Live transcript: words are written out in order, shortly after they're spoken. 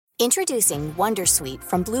Introducing Wondersuite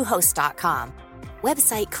from Bluehost.com.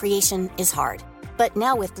 Website creation is hard, but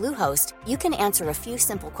now with Bluehost, you can answer a few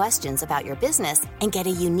simple questions about your business and get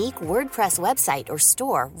a unique WordPress website or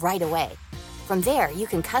store right away. From there, you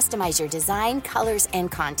can customize your design, colors,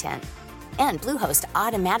 and content. And Bluehost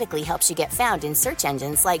automatically helps you get found in search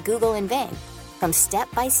engines like Google and Bing. From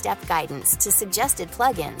step-by-step guidance to suggested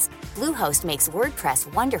plugins, Bluehost makes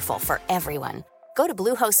WordPress wonderful for everyone. Go to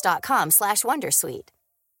bluehost.com/wondersuite.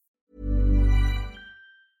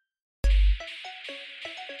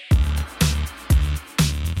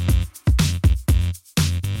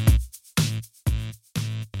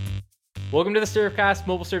 Welcome to the Surfcast,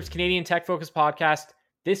 MobileSurf's Canadian tech-focused podcast.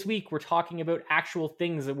 This week, we're talking about actual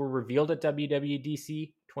things that were revealed at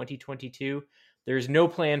WWDC 2022. There's no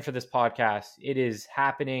plan for this podcast. It is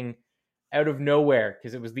happening out of nowhere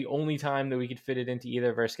because it was the only time that we could fit it into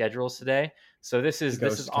either of our schedules today. So this is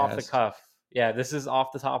off the cuff. Yeah, this is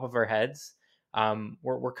off the top of our heads.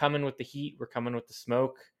 We're coming with the heat. We're coming with the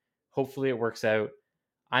smoke. Hopefully it works out.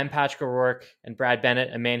 I'm Patrick O'Rourke, and Brad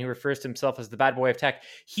Bennett, a man who refers to himself as the bad boy of tech.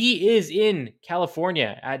 He is in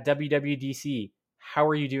California at WWDC. How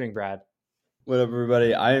are you doing, Brad? What up,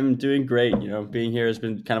 everybody? I am doing great. Being here has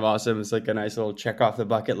been kind of awesome. It's like a nice little check off the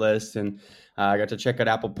bucket list, and I got to check out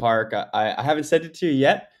Apple Park. I haven't sent it to you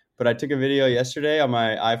yet, but I took a video yesterday on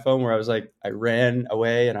my iPhone where I ran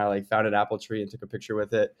away and I found an apple tree and took a picture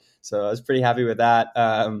with it. So I was pretty happy with that.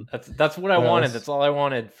 That's what I wanted. That's all I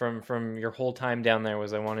wanted from your whole time down there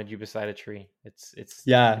was I wanted you beside a tree.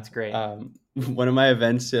 It's great. One of my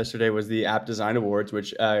events yesterday was the App Design Awards,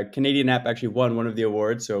 which Canadian App actually won one of the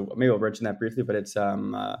awards. So maybe I'll mention that briefly, but it's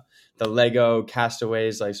the Lego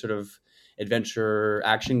Castaways sort of adventure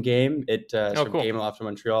action game. It cool. Gameloft from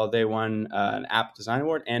Montreal. They won an app design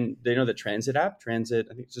award, and they know the Transit app. Transit,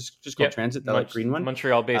 I think it's just called Transit, the green one.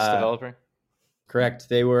 Montreal-based developer. Correct.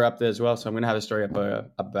 They were up there as well, so I'm going to have a story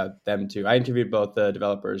up about them too. I interviewed both the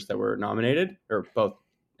developers that were nominated, or both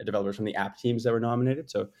developers from the app teams that were nominated.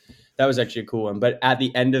 So that was actually a cool one. But at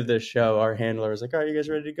the end of the show, our handler was like, "Are you guys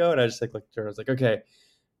ready to go?" And I just looked at her. I was like, "Okay,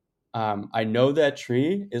 I know that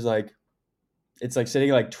tree is it's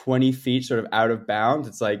sitting 20 feet sort of out of bounds.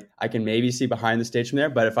 It's I can maybe see behind the stage from there.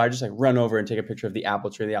 But if I just run over and take a picture of the Apple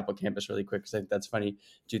tree, the Apple campus really quick, because I think that's funny.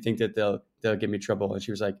 Do you think that they'll give me trouble?" And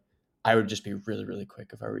she was like, "I would just be really, really quick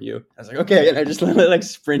if I were you." I was like, "Okay." And I just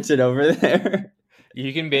sprinted over there.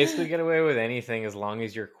 You can basically get away with anything as long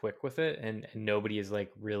as you're quick with it and nobody is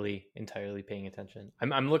really entirely paying attention.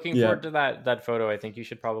 I'm looking forward to that photo. I think you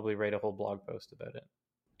should probably write a whole blog post about it.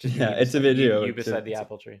 It's a video. You beside the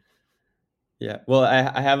apple tree. Yeah. Well,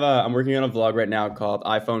 I'm working on a vlog right now called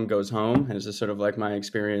iPhone Goes Home. And it's just sort of my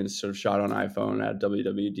experience sort of shot on iPhone at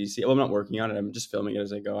WWDC. Well, I'm not working on it. I'm just filming it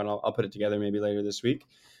as I go, and I'll put it together maybe later this week.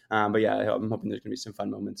 But yeah, I'm hoping there's going to be some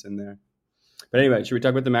fun moments in there. But anyway, should we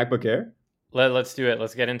talk about the MacBook Air? Let's do it.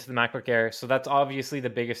 Let's get into the MacBook Air. So that's obviously the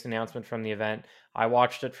biggest announcement from the event. I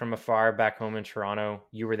watched it from afar back home in Toronto.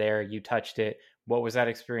 You were there. You touched it. What was that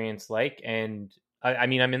experience like? And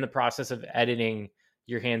I'm in the process of editing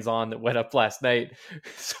your hands-on that went up last night.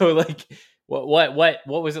 So what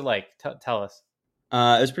was it like? Tell us. It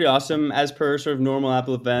was pretty awesome. As per sort of normal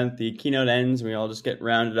Apple event, the keynote ends and we all just get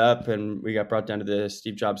rounded up and we got brought down to the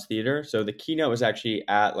Steve Jobs Theater. So the keynote was actually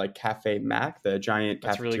at Cafe Mac, the giant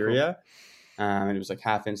cafeteria. Really cool. And it was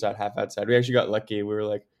half inside, half outside. We actually got lucky. We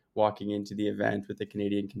were walking into the event with the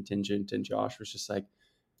Canadian contingent, and Josh was just like,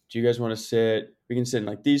 "Do you guys want to sit? We can sit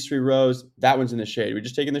in these 3 rows. That one's in the shade. We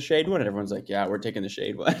just taking the shade one?" And everyone's like, "Yeah, we're taking the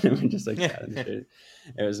shade one." And we just sat in the shade.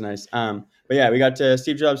 It was nice. But yeah, we got to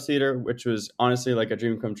Steve Jobs Theater, which was honestly a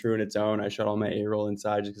dream come true in its own. I shot all my A-roll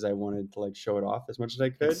inside just because I wanted to show it off as much as I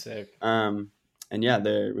could. That's sick. And yeah,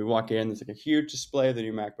 we walk in. There's a huge display of the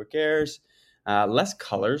new MacBook Airs. Less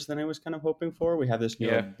colors than I was kind of hoping for. We have this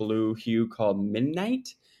new blue hue called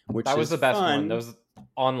Midnight, which that was the best fun. one. That was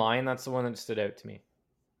online. That's the one that stood out to me.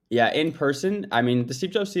 Yeah, in person, the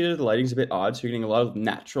Steve Jobs Theater, the lighting's a bit odd, so you're getting a lot of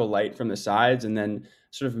natural light from the sides, and then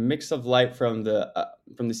sort of mix of light from the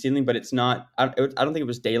ceiling. But it's not. I don't think it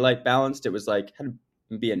was daylight balanced. It was had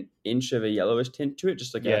to be an inch of a yellowish tint to it,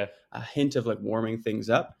 just a hint of warming things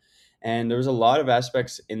up. And there was a lot of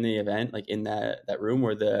aspects in the event, in that room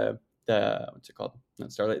where the what's it called?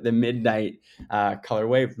 Not Starlight. The Midnight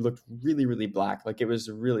colorway looked really, really black. It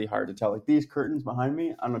was really hard to tell. These curtains behind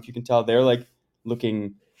me, I don't know if you can tell, they're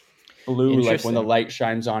looking blue. When the light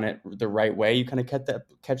shines on it the right way, you kind of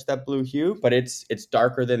catch that blue hue. But it's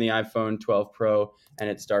darker than the iPhone 12 Pro, and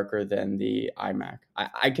it's darker than the iMac.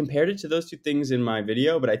 I compared it to those two things in my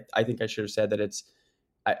video, but I think I should have said that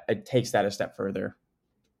it takes that a step further.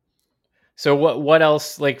 So what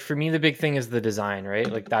else? Like for me, the big thing is the design,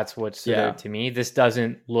 right? Like that's what stood out to me. This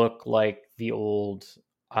doesn't look like the old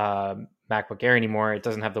MacBook Air anymore. It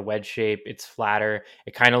doesn't have the wedge shape. It's flatter.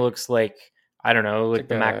 It kind of looks like, I don't know, like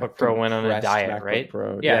the MacBook Pro went on a diet, MacBook right?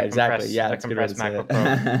 Pro. Yeah, exactly. Yeah, a that's a good way to compressed say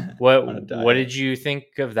MacBook it. Pro. What did you think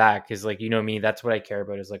of that? Because like, you know me, that's what I care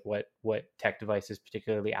about, is like what tech devices,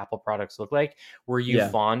 particularly Apple products, look like. Were you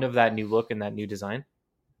fond of that new look and that new design?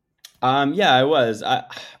 Yeah, I was. I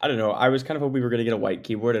don't know. I was kind of hoping we were going to get a white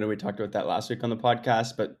keyboard. I know we talked about that last week on the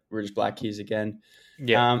podcast, but we're just black keys again.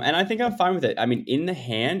 Yeah. And I think I'm fine with it. I mean, in the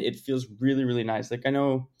hand, it feels really, really nice. Like I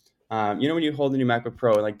know, you know, when you hold the new MacBook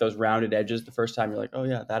Pro and like those rounded edges, the first time you're like, oh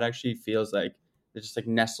yeah, that actually feels like it just like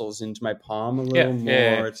nestles into my palm a little more.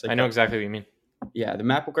 Yeah. It's like I know exactly what you mean. Yeah, the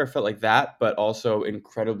MacBook Air felt like that, but also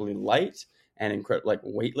incredibly light and like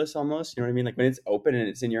weightless almost. You know what I mean? Like when it's open and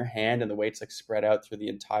it's in your hand and the weight's like spread out through the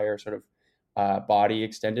entire sort of body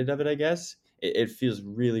extended of it, I guess it feels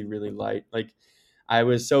really, really light. Like I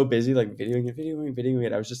was so busy like videoing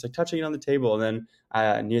it. I was just like touching it on the table, and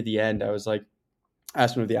then near the end, I was like, I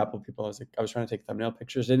asked one of the Apple people. I was trying to take thumbnail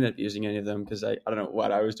pictures. I didn't end up using any of them because I don't know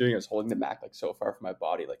what I was doing. I was holding the Mac like so far from my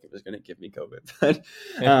body, like it was going to give me COVID.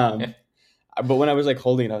 But when I was like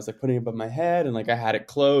holding it, I was like putting it above my head, and like I had it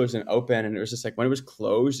closed and open, and it was just like when it was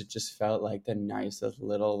closed, it just felt like the nicest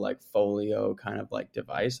little like folio kind of like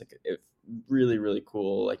device. Like it really, really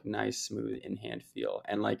cool, like nice, smooth in hand feel,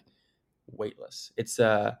 and like weightless. It's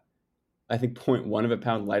I think 0.1 of a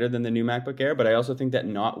pound lighter than the new MacBook Air, but I also think that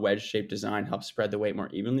not wedge shaped design helps spread the weight more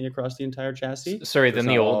evenly across the entire chassis. Sorry, than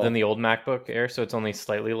the old MacBook Air, so it's only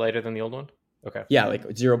slightly lighter than the old one. Okay. Yeah, like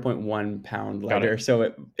 0.1 pound lighter.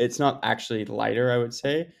 So it's not actually lighter, I would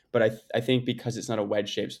say. But I think because it's not a wedge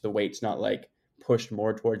shape, so the weight's not like pushed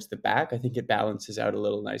more towards the back, I think it balances out a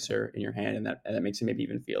little nicer in your hand, and that makes it maybe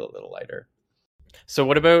even feel a little lighter. So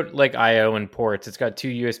what about like I/O and ports? It's got two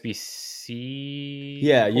USB-C.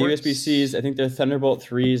 Yeah, ports? USB-Cs. I think they're Thunderbolt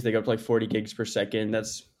 3s. They go up to like 40 gigs per second.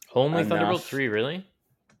 That's only enough. Thunderbolt 3, really?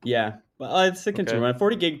 Yeah. Well, it's the consumer one.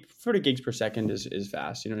 40 gigs per second is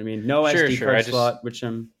fast. You know what I mean? No SD card slot, which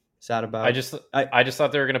I'm sad about. I just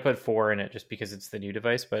thought they were going to put 4 in it just because it's the new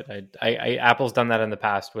device, but Apple's done that in the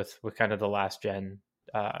past with kind of the last gen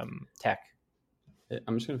tech.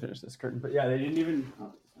 I'm just going to finish this curtain, but yeah, they didn't even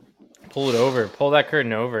pull that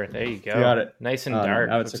curtain over. There you go. You got it. Nice and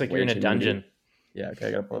dark. No, looks like you're in a dungeon. Movie. Yeah, okay,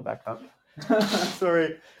 I got to pull it back up.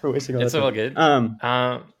 Sorry for wasting all that. It's all good.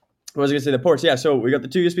 What was I going to say? The ports. Yeah, so we got the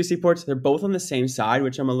two USB-C ports. They're both on the same side,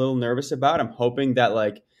 which I'm a little nervous about. I'm hoping that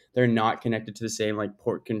like they're not connected to the same like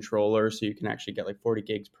port controller, so you can actually get like 40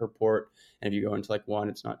 gigs per port. And if you go into like one,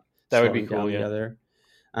 it's not. That would be cool. Yeah. The other.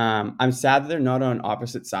 I'm sad that they're not on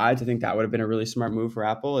opposite sides. I think that would have been a really smart move for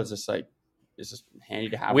Apple. It's just handy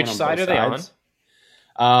to have. Which one on side both are sides. they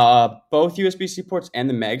on? Both USB-C ports and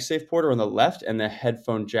the MagSafe port are on the left, and the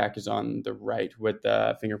headphone jack is on the right with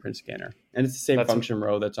the fingerprint scanner. And it's the same function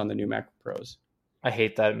row that's on the new Mac Pros. I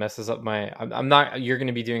hate that. It messes up my... I'm not... You're going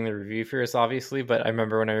to be doing the review for us, obviously, but I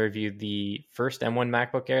remember when I reviewed the first M1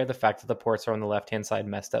 MacBook Air, the fact that the ports are on the left-hand side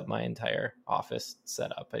messed up my entire office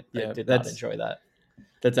setup. I did not enjoy that.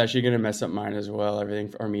 That's actually going to mess up mine as well, everything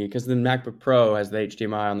for me, because the MacBook Pro has the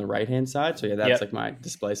HDMI on the right-hand side. So yeah, that's like my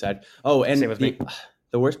display side. Oh, and same with me.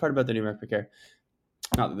 The worst part about the new MacBook Air,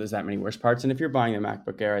 not that there's that many worst parts, and if you're buying a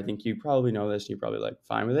MacBook Air, I think you probably know this, and you're probably like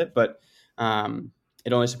fine with it, but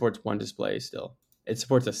it only supports one display still. It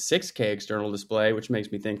supports a 6K external display, which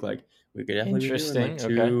makes me think like we could definitely be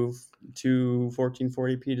doing like two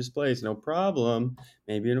 1440p displays, no problem.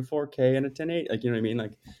 Maybe in a 4K and a 1080, like, you know what I mean?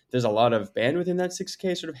 Like there's a lot of bandwidth in that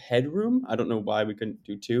 6K sort of headroom. I don't know why we couldn't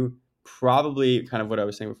do two. Probably kind of what I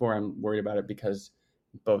was saying before. I'm worried about it because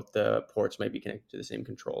both the ports might be connected to the same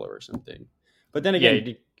controller or something. But then again,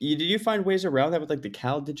 did you find ways around that with like the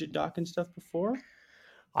CalDigit dock and stuff before?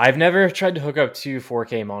 I've never tried to hook up two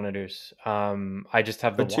 4K monitors. I just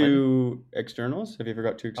have the two externals. Have you ever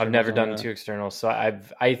got two externals? I've never done two externals. So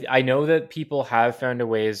I know that people have found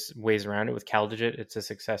ways around it with CalDigit. It's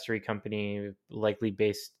a accessory company likely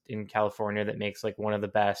based in California that makes like one of the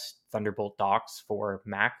best Thunderbolt docks for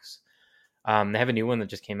Macs. They have a new one that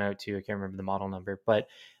just came out too. I can't remember the model number, but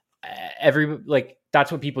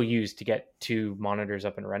that's what people use to get two monitors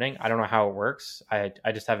up and running. I don't know how it works. I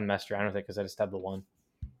just haven't messed around with it because I just have the one.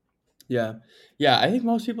 Yeah. I think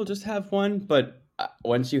most people just have one, but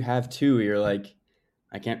once you have two, you're like,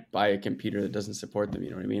 I can't buy a computer that doesn't support them. You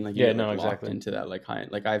know what I mean? Like, you exactly into that like high.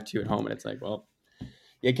 Like I have two at home, and it's like, well,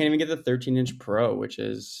 I can't even get the 13-inch Pro, which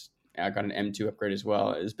is. I got an M2 upgrade as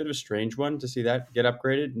well. It's a bit of a strange one to see that get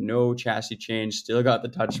upgraded. No chassis change. Still got the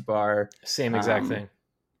touch bar. Same exact thing.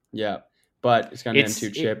 Yeah. but it's got an It's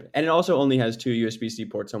M2 chip, and it also only has 2 USB-C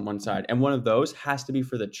ports on one side, and one of those has to be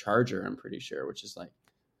for the charger, I'm pretty sure, which is like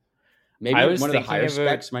maybe I was one of the thinking higher about.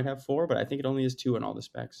 specs might have 4, but I think it only has 2 on all the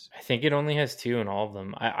specs. I think it only has 2 in all of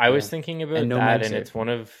them. I was Yeah. thinking And about no that, and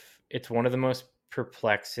MagSafe. it's one of the most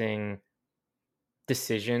perplexing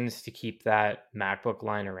decisions to keep that MacBook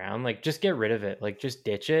line around. Like, just get rid of it. Like, just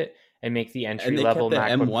ditch it and make the entry And they kept level the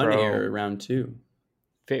MacBook M1 Pro. Air around too.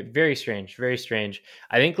 Very strange. Very strange.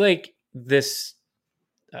 I think like this.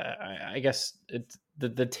 I guess it's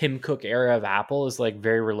the Tim Cook era of Apple is like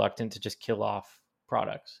very reluctant to just kill off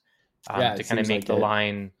products Yeah, to it kind of seems make like the it.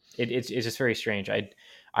 line. It's just very strange.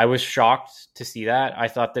 I was shocked to see that. I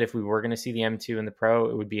thought that if we were going to see the M2 and the Pro,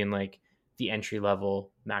 it would be in like the entry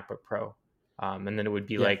level MacBook Pro, and then it would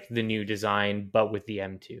be Yeah. like the new design but with the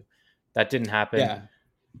M2. That didn't happen. Yeah.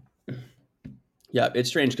 Yeah, it's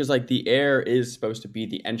strange because like the Air is supposed to be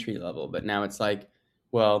the entry level, but now it's like,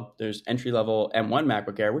 well, there's entry level M1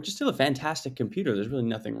 MacBook Air, which is still a fantastic computer. There's really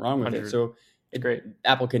nothing wrong with it. 100. So It's great.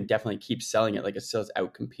 Apple can definitely keep selling it. Like it still is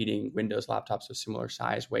out competing Windows laptops of similar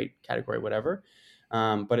size, weight, category, whatever.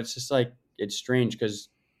 But it's just like it's strange because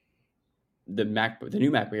the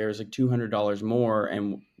new MacBook Air is like $200 more,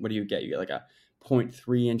 and what do you get? You get like a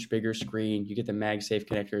 0.3-inch bigger screen. You get the MagSafe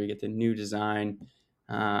connector. You get the new design,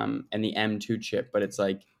 and the M2 chip. But it's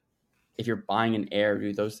like if you're buying an Air,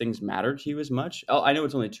 do those things matter to you as much? Oh, I know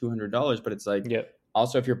it's only $200, but it's like Yep.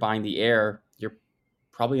 also if you're buying the Air, you're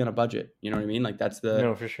probably on a budget. You know what I mean? Like that's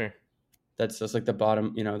No, for sure. that's just like the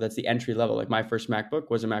bottom, that's the entry level. Like my first MacBook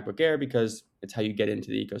was a MacBook Air because it's how you get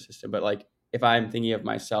into the ecosystem. But like if I'm thinking of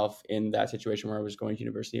myself in that situation where I was going to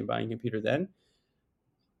university and buying a computer then,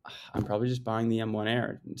 I'm probably just buying the M1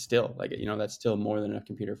 Air. And still, like, that's still more than enough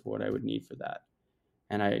computer for what I would need for that.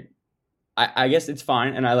 And I guess it's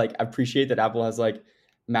fine. And I like appreciate that Apple has like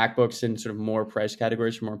MacBooks in sort of more price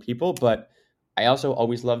categories for more people. But I also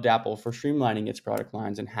always loved Apple for streamlining its product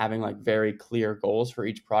lines and having like very clear goals for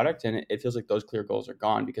each product. And it feels like those clear goals are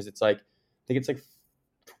gone because it's like, I think it's like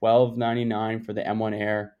 $12.99 for the M1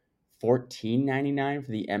 Air, $14.99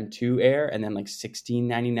 for the M2 Air, and then like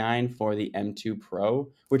 $16.99 for the M2 Pro,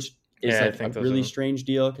 which is Yeah, I like think a those really are- strange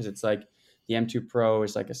deal because it's like the M2 Pro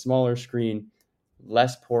is like a smaller screen,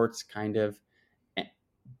 less ports kind of,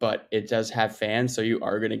 but it does have fans, so you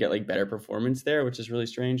are going to get like better performance there, which is really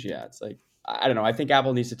strange. Yeah, it's like, I don't know. I think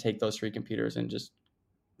Apple needs to take those 3 computers and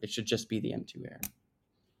it should just be the M2 Air.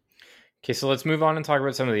 Okay, so let's move on and talk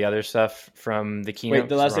about some of the other stuff from the keynote. Wait,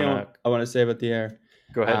 the last thing I want to say about the Air.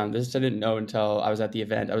 Go ahead. This I didn't know until I was at the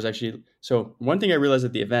event. So one thing I realized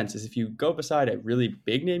at the events is if you go beside a really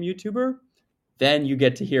big name YouTuber, then you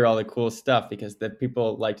get to hear all the cool stuff because the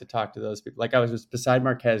people like to talk to those people. Like I was just beside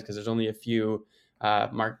Marquez because there's only a few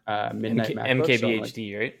midnight MacBooks. So I'm like,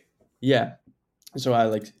 MKBHD, right? yeah. So I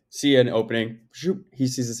like see an opening. Shoot, he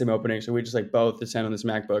sees the same opening. So we just like both descend on this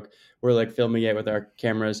MacBook. We're like filming it with our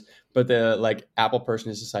cameras. But the like Apple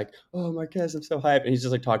person is just like, oh, Marquez, I'm so hyped. And he's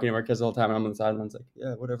just like talking to Marquez the whole time. And I'm on the sidelines like,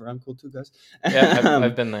 yeah, whatever. I'm cool too, guys. Yeah,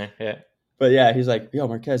 I've been there. Yeah. But yeah, he's like, yo,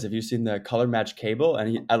 Marquez, have you seen the color match cable?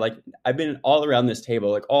 And I've been all around this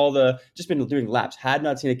table, like just been doing laps, had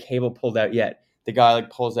not seen a cable pulled out yet. The guy like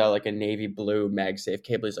pulls out like a navy blue MagSafe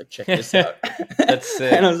cable. He's like, check this out. That's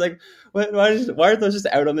sick. And I was like, why are those just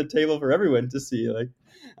out on the table for everyone to see? Like,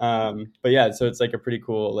 but yeah, so it's like a pretty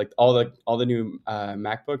cool, like all the new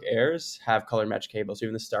MacBook Airs have color match cables.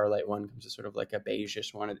 Even the Starlight one comes as sort of like a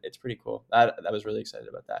beigeish one. It's pretty cool. That was really excited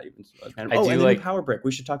about that. Even and the new Power Brick.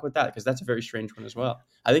 We should talk about that because that's a very strange one as well.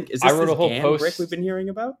 I think is this wrote a whole GAN post brick we've been hearing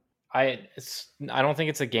about? I don't think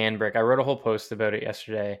it's a GAN brick. I wrote a whole post about it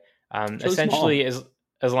yesterday. Really Essentially, as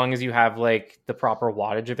long as you have like the proper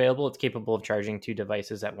wattage available, it's capable of charging 2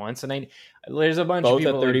 devices at once. And there's a bunch Both of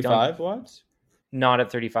people at 35 watts. Not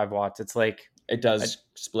at 35 watts. It's like it does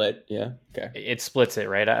split. Yeah. Okay. It splits it,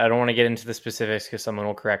 right? I don't want to get into the specifics because someone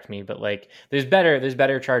will correct me, but like there's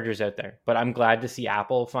better chargers out there. But I'm glad to see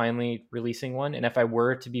Apple finally releasing one. And if I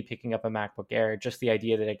were to be picking up a MacBook Air, just the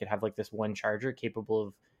idea that I could have like this one charger capable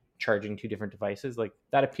of charging 2 different devices, like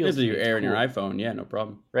that appeals to your Air and cool. your iPhone. Yeah, no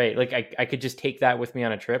problem. Right. Like I could just take that with me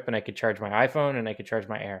on a trip and I could charge my iPhone and I could charge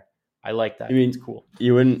my Air. I like that. I mean, it's cool.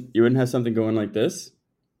 You wouldn't have something going like this?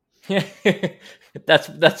 Yeah.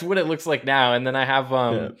 that's what it looks like now. And then I have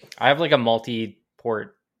I have like a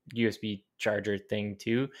multi-port USB charger thing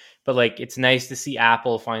too. But like it's nice to see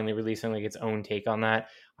Apple finally releasing like its own take on that.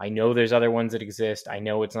 I know there's other ones that exist. I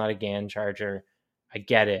know it's not a GAN charger. I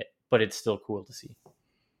get it, but it's still cool to see.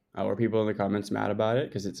 Were people in the comments mad about it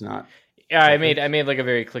because it's not? Yeah, I made like a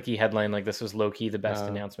very clicky headline, like this was low key the best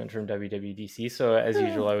announcement from WWDC. So as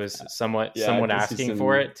usual, I was somewhat asking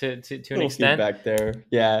for it to an extent. Feedback there,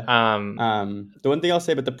 yeah. The one thing I'll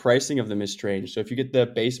say about the pricing of them is strange. So if you get the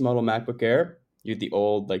base model MacBook Air, you get the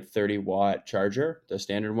old like 30-watt charger, the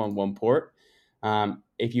standard one port.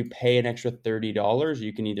 If you pay an extra $30,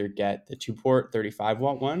 you can either get the 2-port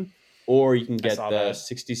 35-watt one, or you can get the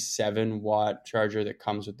 67-watt charger that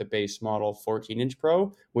comes with the base model 14-inch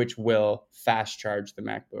Pro, which will fast charge the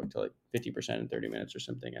MacBook to like 50% in 30 minutes or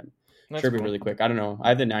something. And sure, it'll be really quick. I don't know. I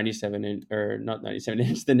have the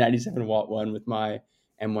 97-watt one with my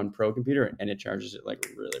M1 Pro computer, and it charges it like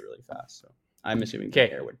really, really fast. So I'm assuming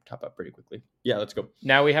the Air would top up pretty quickly. Yeah, let's go.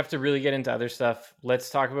 Now we have to really get into other stuff. Let's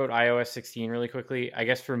talk about iOS 16 really quickly. I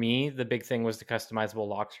guess for me, the big thing was the customizable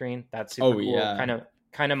lock screen. That's super cool. Yeah.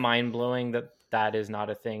 Kind of mind-blowing that is not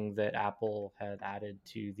a thing that Apple had added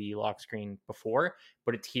to the lock screen before,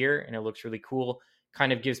 but it's here and it looks really cool.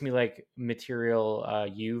 Kind of gives me like Material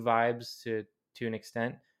U vibes to an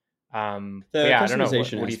extent. The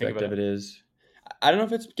customization what do you think about it is, I don't know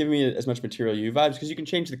if it's giving me as much Material U vibes, because you can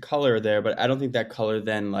change the color there, but I don't think that color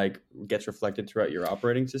then like gets reflected throughout your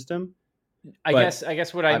operating system. I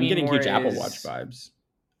guess what I'm getting more huge is, Apple Watch vibes.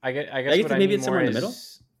 I guess what maybe I mean it's somewhere in the middle.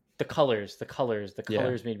 The colors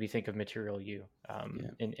made me think of Material U,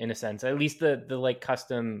 in a sense. At least the like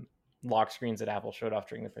custom lock screens that Apple showed off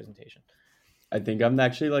during the presentation. I think I'm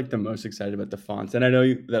actually like the most excited about the fonts, and I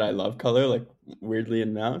know that I love color, like weirdly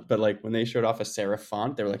enough. But like when they showed off a serif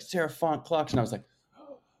font, they were like serif font clocks, and I was like,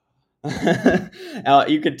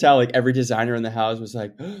 you could tell like every designer in the house was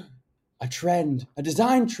like, a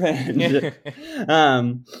design trend.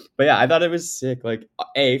 But yeah, I thought it was sick. Like,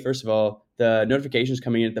 first of all, the notifications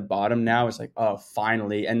coming in at the bottom now is like, oh,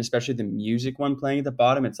 finally. And especially the music one playing at the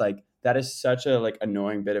bottom, it's like, that is such a like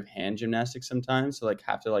annoying bit of hand gymnastics sometimes. So like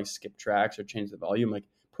have to like skip tracks or change the volume. Like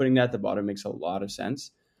putting that at the bottom makes a lot of sense.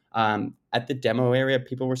 At the demo area,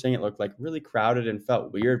 people were saying it looked like really crowded and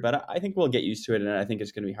felt weird, but I think we'll get used to it. And I think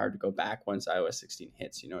it's going to be hard to go back once iOS 16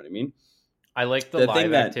 hits. You know what I mean? I like the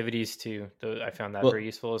live activities too. I found that very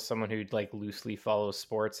useful as someone who like loosely follows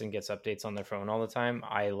sports and gets updates on their phone all the time.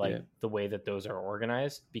 I like the way that those are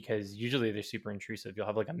organized, because usually they're super intrusive. You'll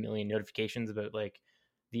have like a million notifications about like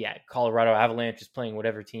the Colorado Avalanche is playing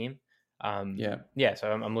whatever team. So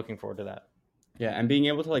I'm looking forward to that. Yeah, and being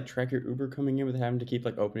able to like track your Uber coming in without having to keep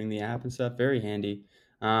like opening the app and stuff, very handy.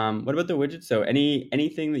 What about the widgets though?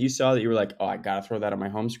 Anything that you saw that you were like, oh, I gotta throw that on my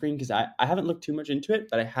home screen? Because I haven't looked too much into it,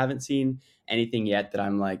 but I haven't seen anything yet that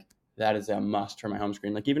I'm like, that is a must for my home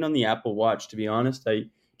screen. Like even on the Apple Watch, to be honest, I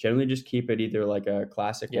generally just keep it either like a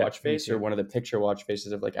classic watch face or one of the picture watch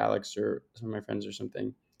faces of like Alex or some of my friends or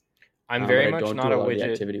something. I'm very much not a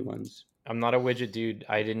widget activity ones. I'm not a widget dude.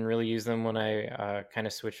 I didn't really use them when I kind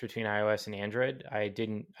of switched between iOS and Android. I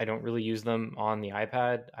don't really use them on the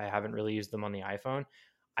iPad. I haven't really used them on the iPhone.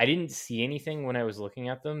 I didn't see anything when I was looking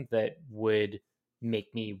at them that would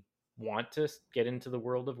make me want to get into the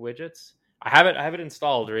world of widgets. I have it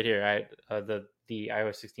installed right here. The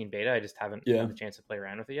iOS 16 beta. I just haven't had the chance to play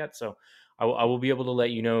around with it yet. So I will be able to let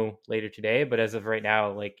you know later today. But as of right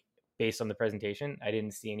now, like based on the presentation, I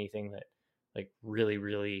didn't see anything that like really,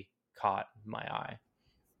 really caught my eye.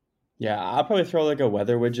 Yeah, I'll probably throw like a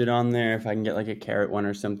weather widget on there if I can get like a carrot one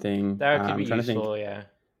or something. That could be useful, yeah.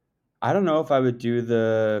 I don't know if I would do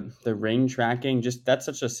the rain tracking. Just that's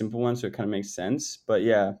such a simple one, so it kind of makes sense. But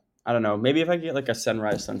yeah, I don't know. Maybe if I get like a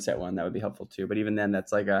sunrise sunset one, that would be helpful too. But even then,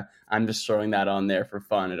 that's like I'm just throwing that on there for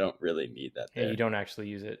fun. I don't really need that there. Yeah, you don't actually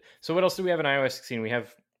use it. So what else do we have in iOS 16? We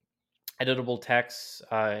have editable texts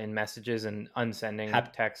in messages and unsending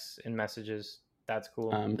texts in messages. That's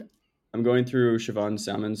cool. I'm going through Siobhan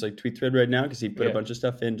Salmon's like tweet thread right now because he put a bunch of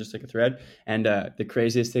stuff in just like a thread. And the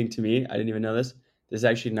craziest thing to me, I didn't even know this. This is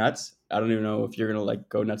actually nuts. I don't even know if you're going to like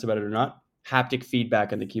go nuts about it or not. Haptic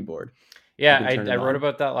feedback on the keyboard. Yeah, I wrote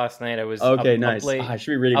about that last night. I was nice. I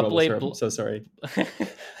should be reading I'm so sorry. I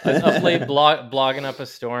was up late blogging up a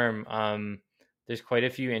storm. There's quite a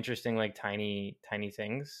few interesting like tiny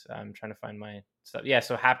things. I'm trying to find my stuff. Yeah,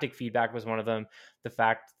 so haptic feedback was one of them. The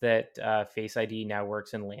fact that Face ID now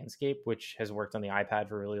works in landscape, which has worked on the iPad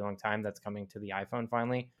for a really long time, that's coming to the iPhone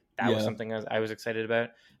finally. That was something I was excited about.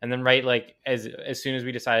 And then like as soon as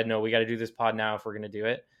we decided, no, we got to do this pod now if we're going to do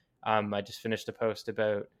it. I just finished a post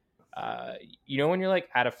about, when you're like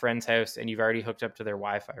at a friend's house and you've already hooked up to their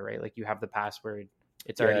Wi-Fi, right? Like you have the password,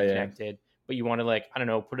 it's already connected, but you want to like, I don't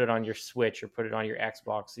know, put it on your Switch or put it on your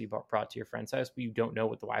Xbox that you brought to your friend's house, but you don't know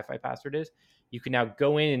what the Wi-Fi password is. You can now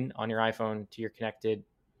go in on your iPhone to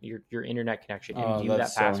your internet connection and view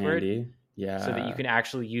that password. So that you can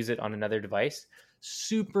actually use it on another device.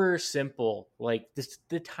 super simple, like this,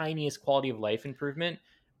 the tiniest quality of life improvement,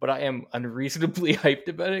 but I am unreasonably hyped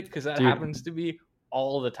about it because that Dude, happens to be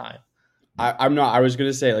all the time. I'm not. I was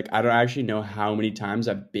gonna say, like, I don't actually know how many times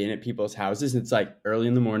I've been at people's houses. And it's like early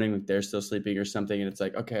in the morning, like they're still sleeping or something, and it's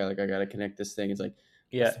like, okay, like I gotta connect this thing. It's like,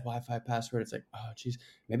 Yeah. what's the Wi-Fi password? It's like, oh, geez,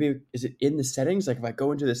 maybe is it in the settings? Like, if I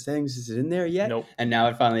go into the settings, is it in there yet? Nope. And now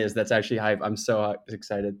it finally is. That's actually hype. I'm so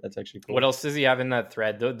excited. That's actually cool. What else does he have in that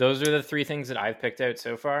thread? Those are the three things that I've picked out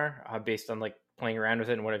so far, based on like playing around with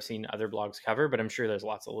it and what I've seen other blogs cover. But I'm sure there's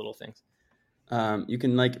lots of little things. You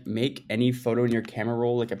can like make any photo in your camera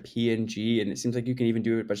roll like a PNG, and it seems like you can even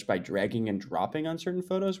do it just by dragging and dropping on certain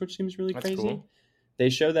photos, which seems really That's crazy. cool. They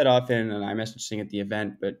showed that off in an iMessage thing at the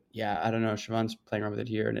event, but yeah, I don't know. Siobhan's playing around with it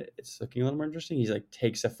here, and it's looking a little more interesting. He's like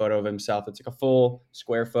takes a photo of himself. It's like a full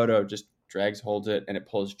square photo, just drags, holds it, and it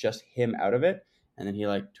pulls just him out of it, and then he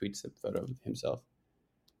like tweets the photo of himself.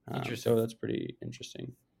 So that's pretty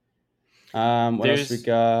interesting. What else we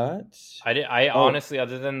got? I honestly,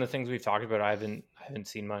 other than the things we've talked about, I haven't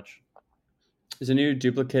seen much. There's a new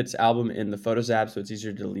duplicates album in the Photos app, so it's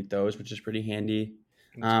easier to delete those, which is pretty handy.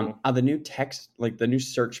 Cool. The new text, like the new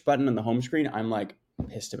search button on the home screen, I'm like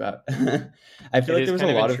pissed about. I feel like there was a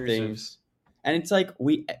lot of things, and it's like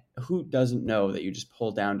who doesn't know that you just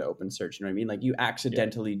pull down to open search? You know what I mean? Like you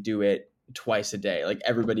accidentally do it twice a day. Like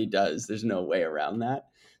everybody does. There's no way around that.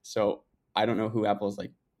 So I don't know who Apple's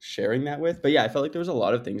like sharing that with, but yeah, I felt like there was a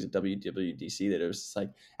lot of things at WWDC that it was just like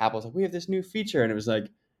Apple's like, we have this new feature, and it was like,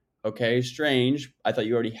 okay, strange. I thought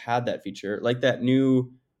you already had that feature, like that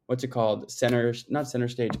new, what's it called? Not center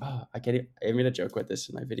stage. Oh, I get it. I made a joke with this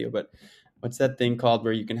in my video, but what's that thing called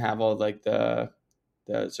where you can have all like the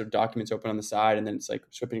sort of documents open on the side, and then it's like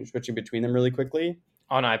switching between them really quickly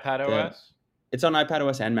on iPad OS? It's on iPad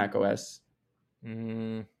OS and Mac OS. I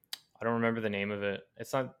don't remember the name of it.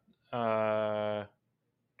 It's not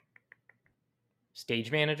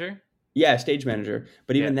Stage Manager? Yeah, Stage Manager.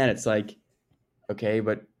 But even then, it's like, okay,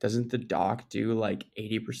 but doesn't the dock do like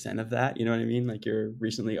 80% of that? You know what I mean? Like your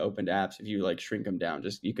recently opened apps, if you like shrink them down,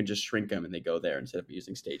 you can just shrink them and they go there instead of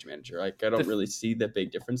using Stage Manager. Like I don't really see the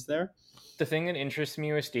big difference there. The thing that interests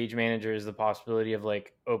me with Stage Manager is the possibility of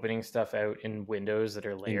like opening stuff out in windows that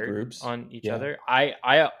are layered on each other.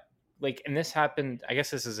 I like, and this happened, I guess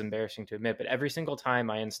this is embarrassing to admit, but every single time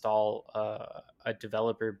I install a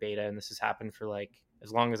developer beta, and this has happened for like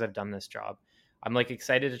as long as I've done this job, I'm like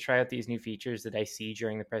excited to try out these new features that I see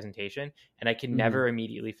during the presentation, and I can never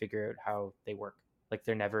immediately figure out how they work. Like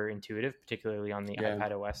they're never intuitive, particularly on the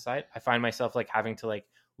iPad OS side. I find myself like having to like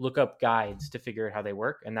look up guides to figure out how they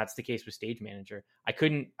work, and that's the case with Stage Manager.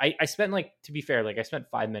 I spent like, to be fair, like I spent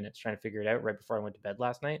 5 minutes trying to figure it out right before I went to bed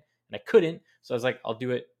last night, and I couldn't. So I was like, I'll do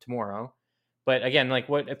it tomorrow. But again, like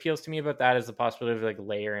what appeals to me about that is the possibility of like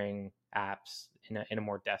layering apps in a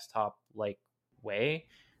more desktop like way.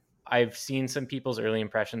 I've seen some people's early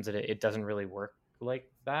impressions that it doesn't really work like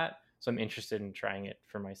that. So I'm interested in trying it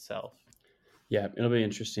for myself. Yeah, it'll be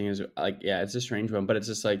interesting. Is like, yeah, it's a strange one, but it's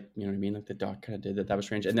just like, you know what I mean? Like the doc kind of did that. That was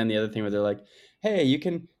strange. And then the other thing where they're like, hey, you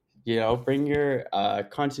can, you know, bring your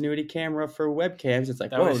continuity camera for webcams. It's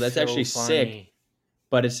like, whoa, that's so actually funny. Sick.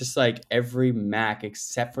 But it's just like every Mac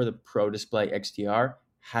except for the Pro Display XDR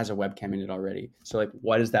has a webcam in it already. So like,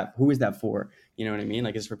 what is that? Who is that for? You know what I mean?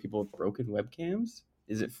 Like, is it for people with broken webcams?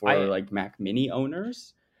 Is it for like Mac Mini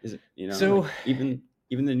owners? Is it, you know, so like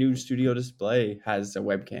even the new Studio Display has a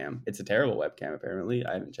webcam. It's a terrible webcam apparently.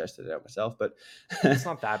 I haven't tested it out myself, but it's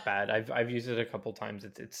not that bad. I've used it a couple times.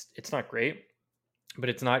 It's not great, but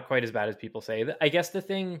it's not quite as bad as people say. I guess the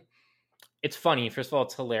thing, it's funny. First of all,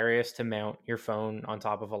 it's hilarious to mount your phone on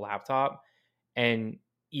top of a laptop, and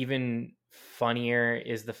even funnier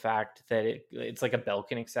is the fact that it's like a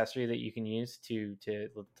Belkin accessory that you can use to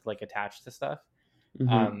like attach to stuff.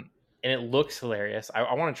 And it looks hilarious.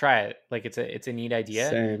 I want to try it. Like it's a neat idea.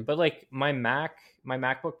 Same. But like my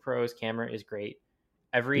MacBook Pro's camera is great.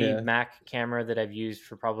 Every Mac camera that I've used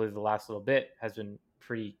for probably the last little bit has been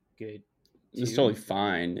pretty good. It's totally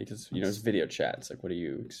fine because, you know, it's video chat. It's like, what do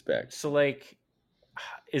you expect? So like,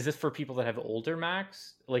 is this for people that have older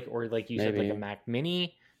Macs? Like, or like you said, like a Mac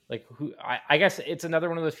Mini? Like who? I guess it's another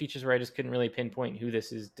one of those features where I just couldn't really pinpoint who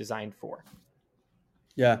this is designed for.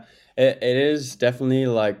 Yeah, it is definitely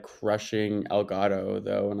like crushing Elgato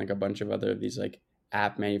though, and like a bunch of other of these like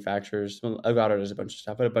app manufacturers. Well, Elgato does a bunch of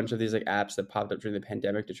stuff, but a bunch of these like apps that popped up during the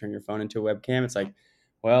pandemic to turn your phone into a webcam. It's like,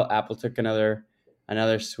 well, Apple took another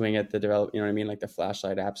swing at the develop. You know what I mean? Like the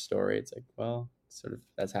flashlight app story. It's like, well, sort of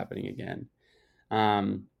that's happening again.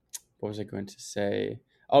 What was I going to say?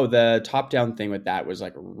 Oh, the top down thing with that was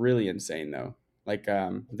like really insane though. like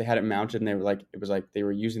they had it mounted and they were like, it was like they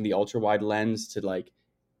were using the ultra wide lens to like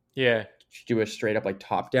Yeah. do a straight up like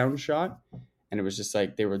top down shot, and it was just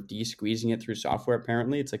like they were de-squeezing it through software.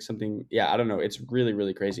 Apparently it's like something, yeah, I don't know, it's really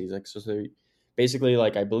really crazy. It's like, so basically,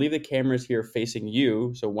 like, I believe the camera's here facing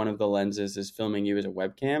you, so one of the lenses is filming you as a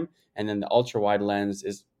webcam, and then the ultra wide lens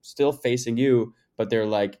is still facing you, but they're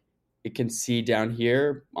like, it can see down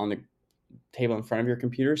here on the table in front of your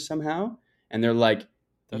computer somehow, and they're like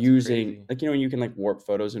That's using crazy. like, you know, you can like warp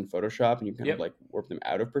photos in Photoshop and you kind of Yep. like warp them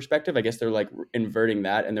out of perspective. I guess they're like inverting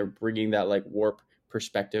that, and they're bringing that like warp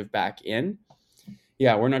perspective back in.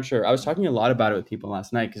 Yeah, we're not sure. I was talking a lot about it with people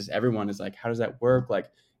last night because everyone is like, how does that work? Like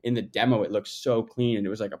in the demo, it looks so clean and it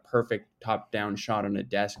was like a perfect top down shot on a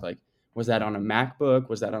desk. Like, was that on a MacBook?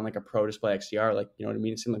 Was that on like a Pro Display XDR? Like, you know what I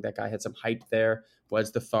mean? It seemed like that guy had some height there.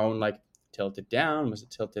 Was the phone like tilted down? Was it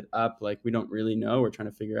tilted up? Like, we don't really know. We're trying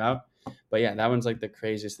to figure out. But yeah, that one's like the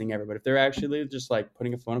craziest thing ever. But if they're actually just like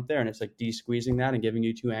putting a phone up there and it's like de-squeezing that and giving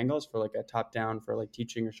you two angles for like a top down for like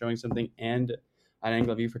teaching or showing something and an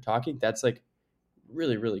angle of view for talking, that's like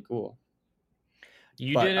really really cool.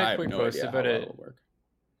 You But did I a have quick no post idea how about well it. it'll work.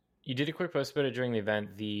 You did a quick post about it during the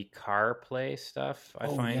event. The car play stuff I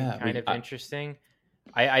Oh find yeah, kind of interesting.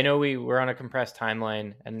 I know we're on a compressed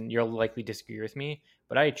timeline and you'll likely disagree with me,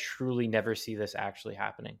 but I truly never see this actually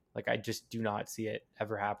happening. Like, I just do not see it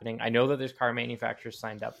ever happening. I know that there's car manufacturers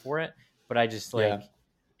signed up for it, but I just yeah, like,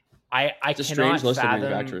 I it's a strange cannot list of fathom.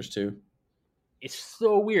 manufacturers too. It's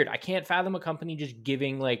so weird. I can't fathom a company just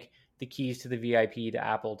giving like the keys to the VIP to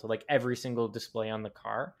Apple to like every single display on the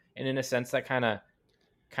car. And in a sense, that kind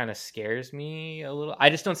of scares me a little. I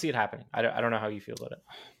just don't see it happening. I don't know how you feel about it.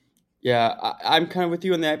 Yeah, I'm kind of with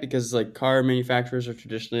you on that because like car manufacturers are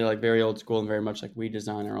traditionally like very old school and very much like we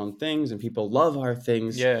design our own things and people love our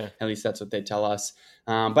things. Yeah. At least that's what they tell us.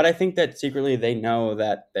 But I think that secretly they know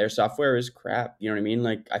that their software is crap. You know what I mean?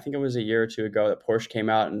 Like I think it was a year or two ago that Porsche came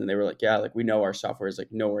out and they were like, yeah, like we know our software is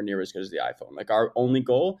like nowhere near as good as the iPhone. Like our only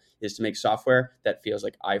goal is to make software that feels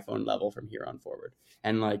like iPhone level from here on forward.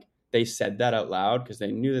 And like they said that out loud because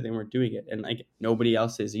they knew that they weren't doing it, and like nobody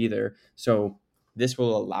else is either. So this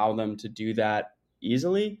will allow them to do that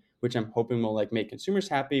easily, which I'm hoping will like make consumers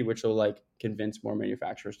happy, which will like convince more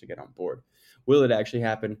manufacturers to get on board. Will it actually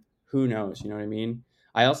happen? Who knows? You know what I mean?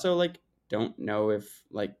 I also like don't know if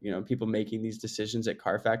like, you know, people making these decisions at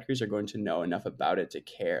car factories are going to know enough about it to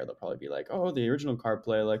care. They'll probably be like, oh, the original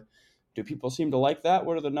CarPlay, like, do people seem to like that?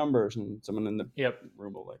 What are the numbers? And someone in the Yep.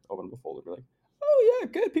 room will like open up a folder and be like, oh yeah,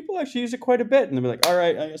 good. People actually use it quite a bit. And they'll be like, all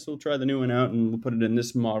right, I guess we'll try the new one out and we'll put it in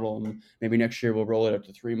this model. And maybe next year we'll roll it up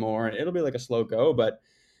to 3 more. And it'll be like a slow go, but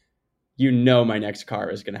you know my next car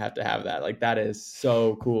is going to have that. Like that is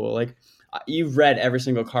so cool. Like you've read every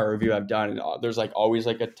single car review I've done, and there's like always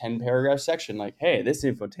like a 10 paragraph section like, hey, this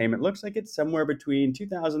infotainment looks like it's somewhere between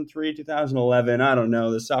 2003 2011. I don't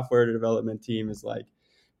know, the software development team is like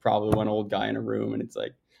probably one old guy in a room, and it's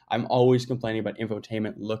like I'm always complaining about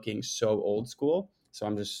infotainment looking so old school, so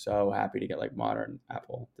I'm just so happy to get like modern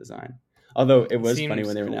Apple design. Although it was funny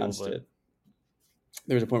when they Cool, announced but it,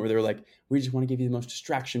 there was a point where they were like, we just want to give you the most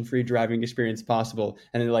distraction-free driving experience possible.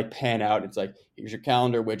 And then they like pan out. It's like, here's your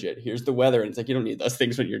calendar widget. Here's the weather. And it's like, you don't need those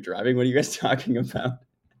things when you're driving. What are you guys talking about?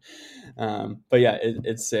 But yeah,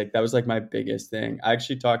 it's sick. That was like my biggest thing. I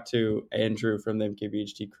actually talked to Andrew from the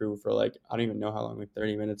MKBHD crew for like, I don't even know how long, like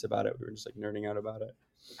 30 minutes about it. We were just like nerding out about it.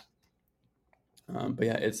 But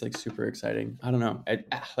yeah, it's like super exciting. I don't know.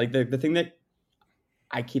 Like the thing that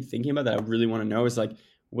I keep thinking about that I really want to know is like,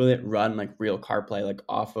 will it run like real CarPlay like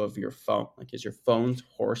off of your phone? Like, is your phone's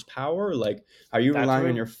horsepower? Like, are you that's relying what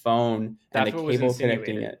on your phone and the that's what was cable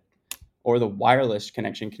connecting insinuated. it, or the wireless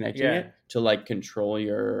connection connecting Yeah. it to like control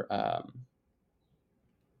your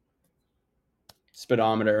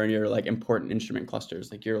speedometer and your like important instrument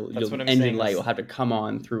clusters? Like your That's what I'm engine saying. light will have to come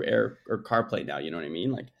on through Air or CarPlay now. You know what I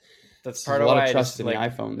mean? Like, That's there's part a of lot why of I trust just in like.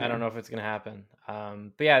 the iPhone there. I don't know if it's gonna happen.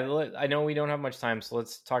 But yeah, I know we don't have much time, so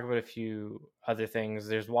let's talk about a few other things.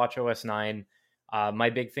 There's WatchOS 9. My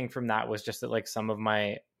big thing from that was just that like some of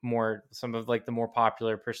like the more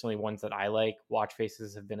popular, personally ones that I like, watch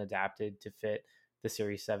faces have been adapted to fit the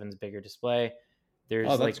Series 7's bigger display. There's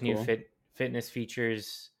that's like new cool. fitness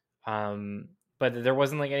features, but there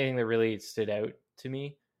wasn't like anything that really stood out to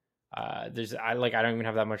me. I don't even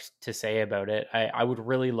have that much to say about it. I would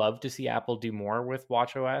really love to see Apple do more with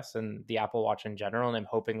WatchOS and the Apple Watch in general, and I'm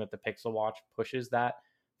hoping that the Pixel Watch pushes that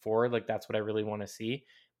forward. Like that's what I really want to see.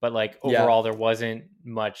 But like Yeah. overall, there wasn't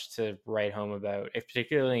much to write home about, if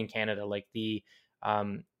particularly in Canada. Like the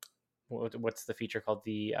what's the feature called,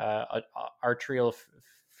 the atrial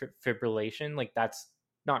fibrillation? Like that's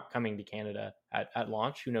not coming to Canada at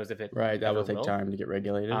launch. Who knows if it Right. That will ever take time to get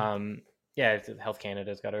regulated. Yeah, Health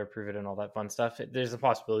Canada's got to approve it and all that fun stuff. There's a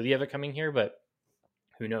possibility of it coming here, but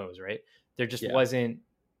who knows, right? There just wasn't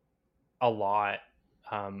a lot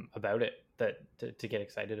about it that to get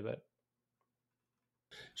excited about.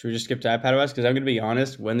 Should we just skip to iPadOS? Because I'm going to be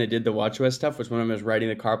honest, when they did the WatchOS stuff was when I was writing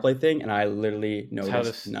the CarPlay thing, and I literally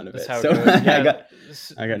noticed none of it. So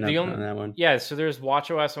I got nothing on that one. Yeah, so there's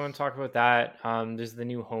WatchOS. I want to talk about that. There's the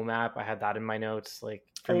new Home app. I had that in my notes. Like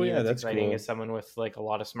for me, that's exciting. Cool. As someone with like a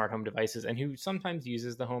lot of smart home devices and who sometimes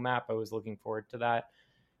uses the Home app, I was looking forward to that.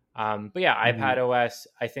 But yeah, iPadOS.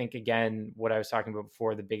 I think again, what I was talking about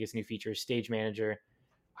before, the biggest new feature is Stage Manager.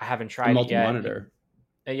 I haven't tried it yet. Multi-monitor.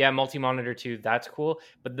 Yeah, multi-monitor too. That's cool.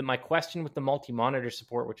 But my question with the multi-monitor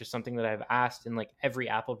support, which is something that I've asked in like every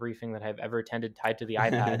Apple briefing that I've ever attended tied to the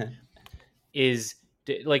iPad, is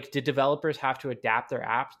did developers have to adapt their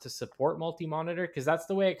apps to support multi-monitor? Because that's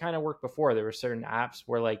the way it kind of worked before. There were certain apps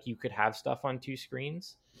where like you could have stuff on two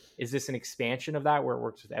screens. Is this an expansion of that where it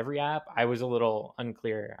works with every app? I was a little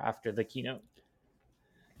unclear after the keynote.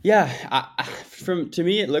 Yeah, to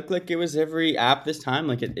me, it looked like it was every app this time.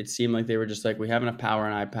 Like it seemed like they were just like, we have enough power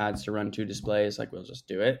on iPads to run two displays. Like we'll just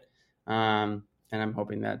do it. And I'm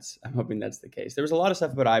hoping that's the case. There was a lot of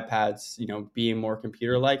stuff about iPads, being more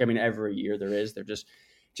computer-like. I mean, every year there is. They're just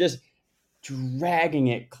dragging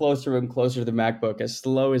it closer and closer to the MacBook as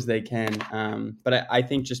slow as they can. But I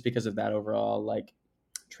think just because of that overall like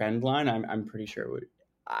trend line, I'm pretty sure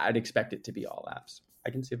I'd expect it to be all apps. I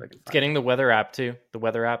can see if I can find It's getting the weather app too. The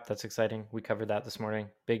weather app, that's exciting. We covered that this morning.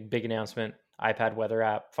 Big announcement. iPad weather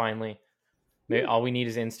app, finally. Maybe all we need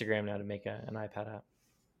is Instagram now to make an iPad app.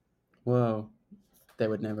 Whoa. They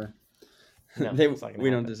would never. No, we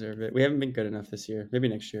don't deserve it. We haven't been good enough this year. Maybe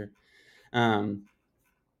next year. What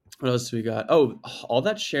else do we got? Oh, all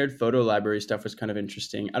that shared photo library stuff was kind of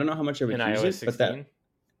interesting. I don't know how much I would use iOS 16?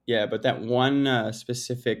 But that one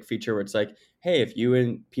specific feature where it's like, hey, if you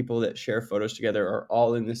and people that share photos together are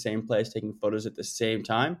all in the same place taking photos at the same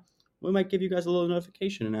time, we might give you guys a little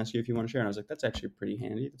notification and ask you if you want to share. And I was like, that's actually pretty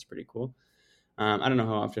handy. That's pretty cool. I don't know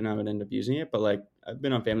how often I would end up using it, but like I've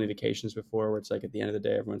been on family vacations before where it's like at the end of the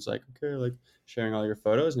day, everyone's like, okay, like sharing all your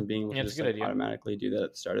photos and being able to just like automatically do that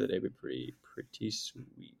at the start of the day would be pretty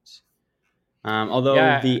sweet.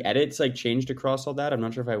 Although the edits like changed across all that, I'm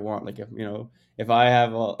not sure if I want like if I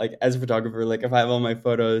have like as a photographer, like if I have all my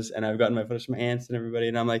photos and I've gotten my photos from aunts and everybody,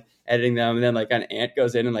 and I'm like editing them, and then like an aunt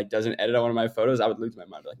goes in and like doesn't edit on one of my photos, I would lose my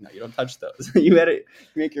mind. Like, no, you don't touch those. You edit,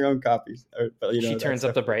 you make your own copies. But she turns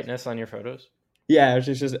up the brightness on your photos. Yeah,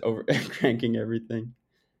 she's just over cranking everything.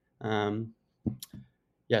 iPadOS.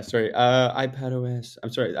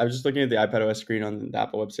 I'm sorry. I was just looking at the iPadOS screen on the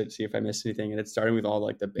Apple website to see if I missed anything. And it's starting with all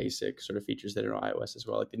like the basic sort of features that are on iOS as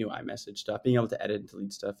well, like the new iMessage stuff. Being able to edit and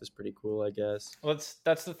delete stuff is pretty cool, I guess. Well,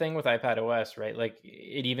 that's the thing with iPadOS, right? Like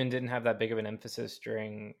it even didn't have that big of an emphasis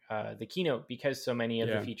during the keynote because so many of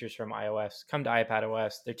the features from iOS come to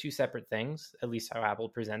iPadOS. They're two separate things, at least how Apple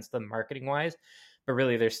presents them marketing wise. But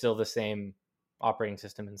really, they're still the same operating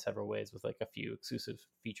system in several ways with like a few exclusive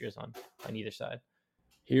features on either side.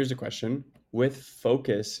 Here's a question. With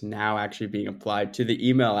Focus now actually being applied to the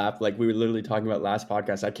email app, like we were literally talking about last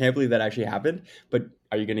podcast, I can't believe that actually happened. But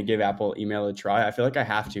are you going to give Apple email a try? I feel like I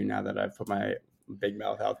have to now that I've put my big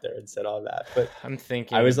mouth out there and said all that. But I'm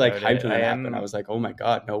thinking I was like hyped when it happened. And I was like, oh my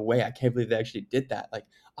God, no way. I can't believe they actually did that. Like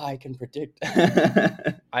I can predict.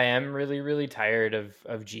 I am really, really tired of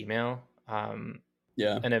Gmail. And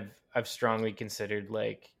I've strongly considered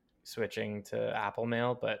like switching to Apple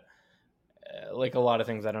Mail, but like a lot of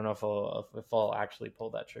things, I don't know if I'll actually pull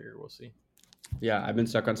that trigger. We'll see. Yeah, I've been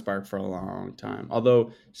stuck on Spark for a long time.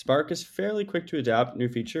 Although Spark is fairly quick to adapt new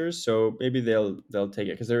features, so maybe they'll take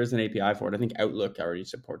it because there is an API for it. I think Outlook already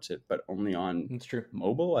supports it, but only on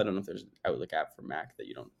mobile. I don't know if there's an Outlook app for Mac that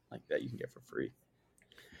you don't like that you can get for free.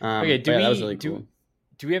 Okay, that was really cool.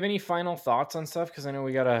 Do we have any final thoughts on stuff? Because I know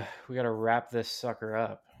we gotta wrap this sucker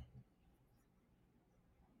up.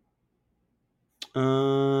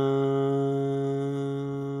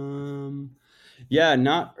 Yeah,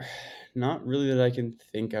 not really that I can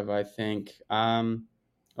think of. I think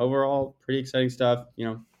overall pretty exciting stuff.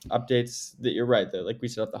 Updates that you're right that like we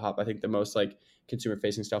said off the hop. I think the most like consumer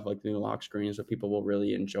facing stuff like the new lock screen is what people will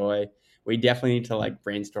really enjoy. We definitely need to like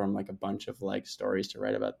brainstorm like a bunch of like stories to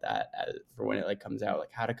write about that for when it like comes out,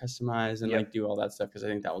 like how to customize and like do all that stuff because I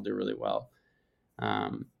think that will do really well.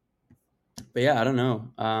 But yeah, I don't know.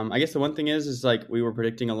 I guess the one thing is like we were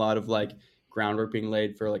predicting a lot of like groundwork being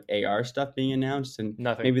laid for like AR stuff being announced, and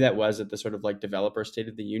maybe that was at the sort of like developer State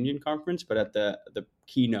of the Union conference, but at the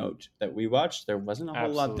keynote that we watched, there wasn't a whole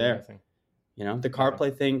lot there. Nothing. You know, the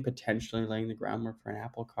CarPlay thing potentially laying the groundwork for an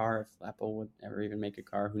Apple car, if Apple would ever even make a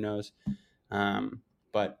car, who knows?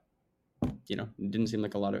 But you know, it didn't seem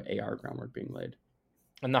like a lot of AR groundwork being laid.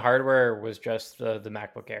 And the hardware was just the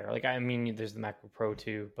MacBook Air. Like, I mean, there's the MacBook Pro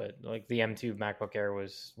too, but like the M2 MacBook Air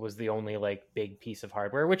was the only like big piece of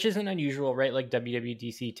hardware, which isn't unusual, right? Like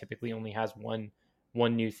WWDC typically only has one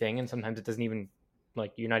new thing, and sometimes it doesn't even,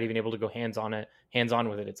 like, you're not even able to go hands on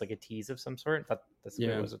with it. It's like a tease of some sort. That's the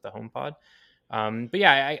way it was with the HomePod. But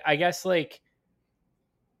yeah, I guess like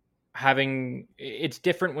it's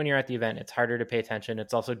different when you're at the event. It's harder to pay attention.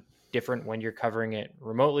 It's also different when you're covering it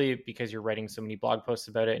remotely because you're writing so many blog posts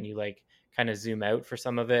about it and you like kind of zoom out for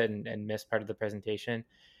some of it and miss part of the presentation.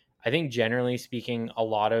 I think generally speaking, a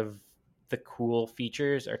lot of the cool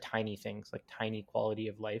features are tiny things, like tiny quality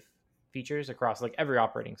of life features across like every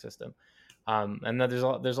operating system. And then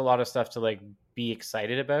there's a lot of stuff to like be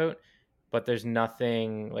excited about, but there's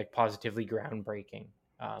nothing like positively groundbreaking.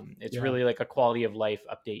 It's really like a quality of life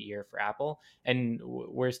update year for Apple. And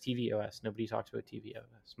where's tvOS? Nobody talks about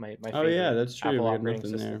tvOS. My oh yeah, that's true. Apple we had operating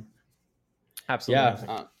nothing system. there.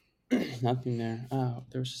 Absolutely. Yeah, nothing there. Oh,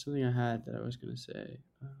 there was something I had that I was going to say.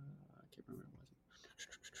 I can't remember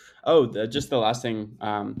what it was. Oh, just the last thing.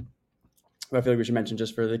 I feel like we should mention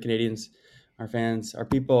just for the Canadians, our fans, our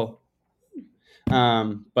people.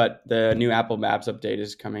 But the new Apple Maps update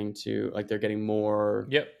is coming to, like, they're getting more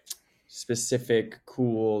specific,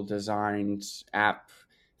 cool designed app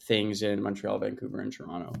things in Montreal, Vancouver, and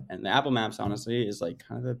Toronto. And the Apple Maps, honestly, is like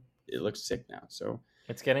kind of it looks sick now. So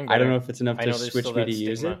it's getting better. I don't know if it's enough to switch me to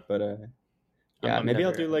use it, but maybe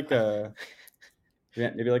I'll do like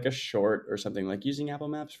maybe like a short or something, like using Apple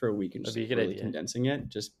Maps for a week and just really condensing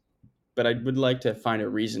it. But I would like to find a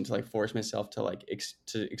reason to like force myself to like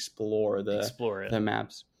to explore the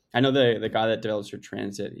maps. I know the guy that develops for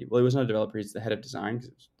Transit. Well, he wasn't a developer; he's the head of design because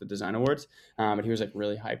it's the Design Awards. But he was like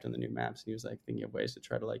really hyped on the new maps. He was like thinking of ways to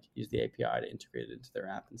try to like use the API to integrate it into their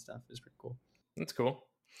app and stuff. It's pretty cool. That's cool.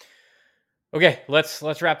 Okay, let's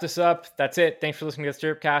wrap this up. That's it. Thanks for listening to the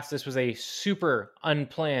Stirrupcast. This was a super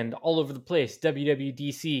unplanned, all over the place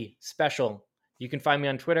WWDC special. You can find me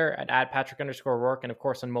on Twitter at Patrick_Rourke, and of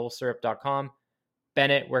course on mobilesyrup.com.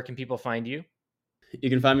 Bennett, where can people find you? You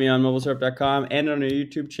can find me on mobilesyrup.com and on our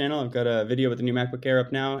YouTube channel. I've got a video with the new MacBook Air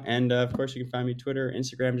up now. And of course, you can find me Twitter,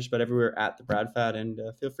 Instagram, just about everywhere at the Bradfat. And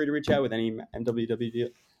feel free to reach out with any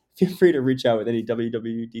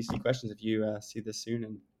WWDC questions if you see this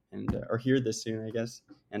soon and or hear this soon, I guess.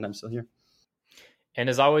 And I'm still here. And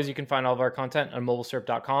as always, you can find all of our content on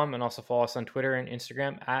mobilesyrup.com and also follow us on Twitter and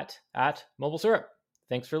Instagram at mobilesyrup.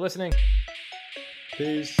 Thanks for listening.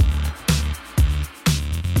 Peace.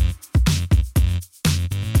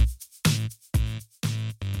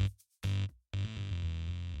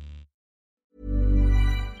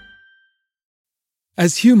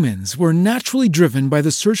 As humans, we're naturally driven by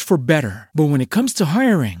the search for better. But when it comes to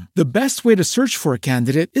hiring, the best way to search for a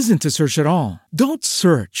candidate isn't to search at all. Don't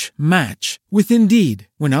search, match with Indeed.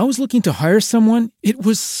 When I was looking to hire someone, it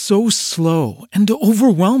was so slow and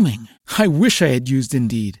overwhelming. I wish I had used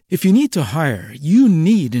Indeed. If you need to hire, you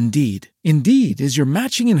need Indeed. Indeed is your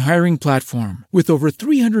matching and hiring platform with over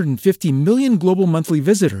 350 million global monthly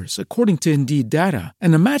visitors, according to Indeed data,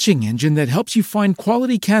 and a matching engine that helps you find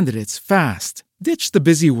quality candidates fast. Ditch the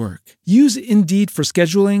busy work. Use Indeed for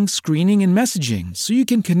scheduling, screening, and messaging so you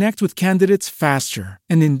can connect with candidates faster.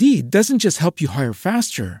 And Indeed doesn't just help you hire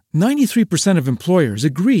faster. 93% of employers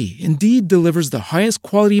agree Indeed delivers the highest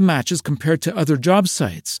quality matches compared to other job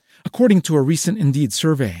sites, according to a recent Indeed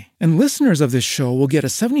survey. And listeners of this show will get a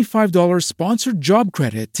 $75 sponsored job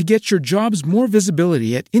credit to get your jobs more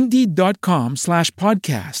visibility at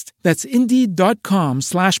Indeed.com/podcast. That's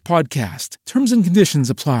Indeed.com/podcast. Terms and conditions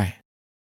apply.